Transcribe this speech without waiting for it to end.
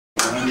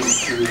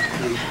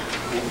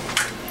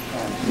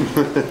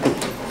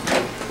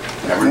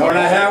More than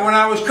I had when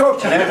I was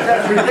coaching.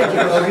 That's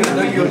ridiculous.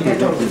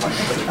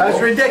 That's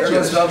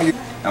ridiculous.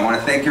 I want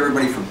to thank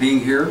everybody for being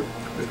here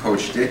with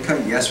Coach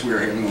Ditka. Yes, we are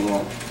having a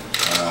little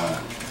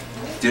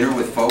dinner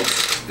with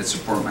folks that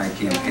support my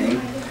campaign.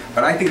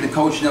 But I think the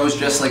coach knows,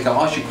 just like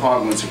all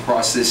Chicagoans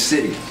across this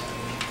city,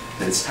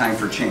 that it's time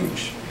for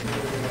change.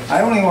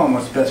 I only want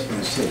what's best for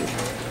the city.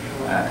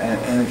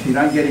 And if you're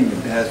not getting the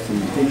best and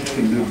you think you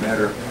can do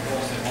better,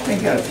 then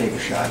you got to take a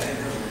shot at it.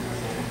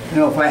 You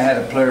know, if I had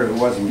a player who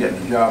wasn't getting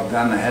the job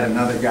done, I had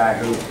another guy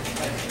who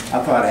I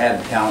thought had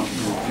the talent to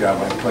do the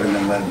job, I'd put him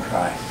and let him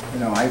try. You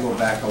know, I go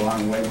back a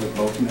long way with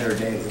both of their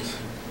days.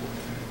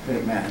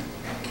 Great man.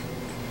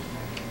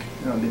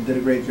 You know, they did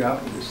a great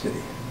job for the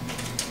city.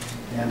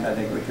 And I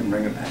think we can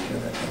bring it back to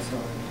that. That's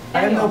all. I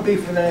have no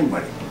beef with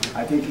anybody.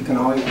 I think you can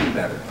always do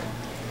better.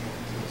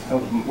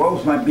 What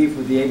was my beef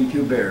with the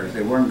 82 Bears?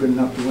 They weren't good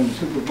enough to win the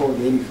Super Bowl.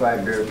 The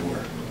 85 Bears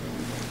were.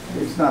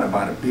 It's not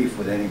about a beef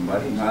with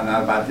anybody, not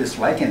about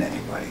disliking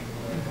anybody.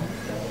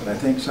 But I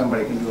think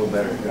somebody can do a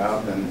better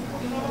job, and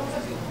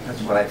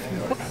that's what I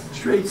feel.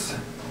 Streets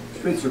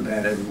are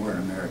bad everywhere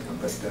in America,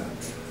 but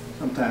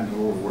sometimes a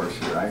little worse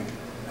here.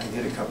 I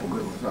hit a couple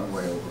good ones on the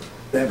way over.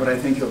 Yeah, but I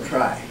think he'll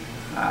try.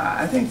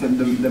 I think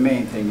the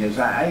main thing is,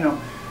 I know,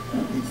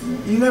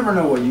 you never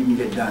know what you can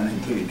get done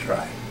until you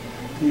try.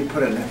 Until you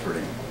put an effort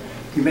in.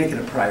 You make it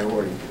a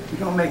priority. If you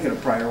don't make it a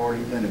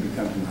priority, then it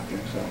becomes nothing.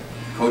 So.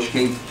 Coach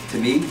came to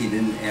me, he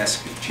didn't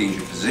ask to change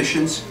of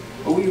positions,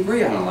 but we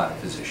agree on a lot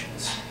of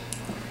positions.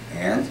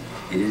 And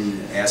he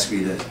didn't ask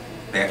me to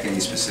back any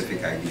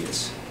specific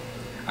ideas.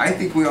 I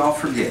think we all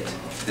forget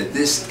that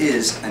this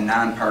is a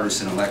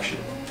nonpartisan election.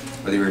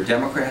 Whether you're a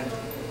Democrat,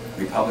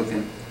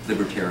 Republican,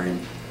 Libertarian,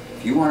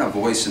 if you want a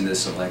voice in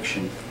this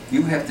election,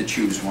 you have to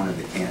choose one of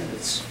the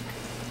candidates.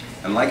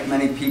 And like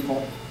many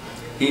people,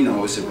 he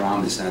knows that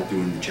Ron is not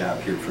doing the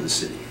job here for the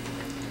city.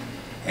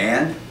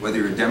 And whether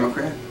you're a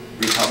Democrat,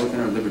 Republican,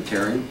 or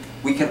Libertarian,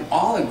 we can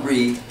all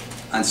agree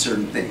on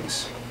certain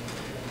things.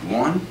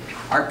 One,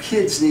 our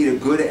kids need a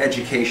good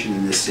education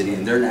in this city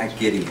and they're not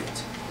getting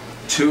it.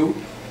 Two,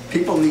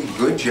 people need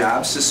good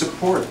jobs to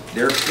support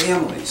their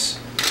families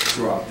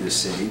throughout this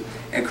city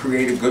and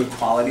create a good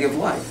quality of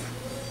life.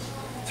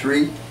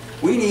 Three,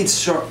 we need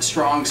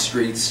strong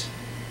streets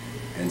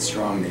and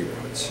strong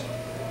neighborhoods.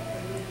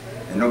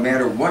 And no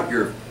matter what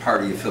your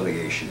party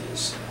affiliation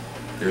is,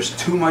 there's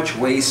too much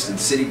waste in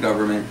city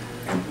government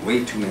and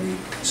way too many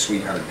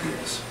sweetheart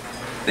deals.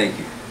 Thank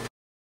you.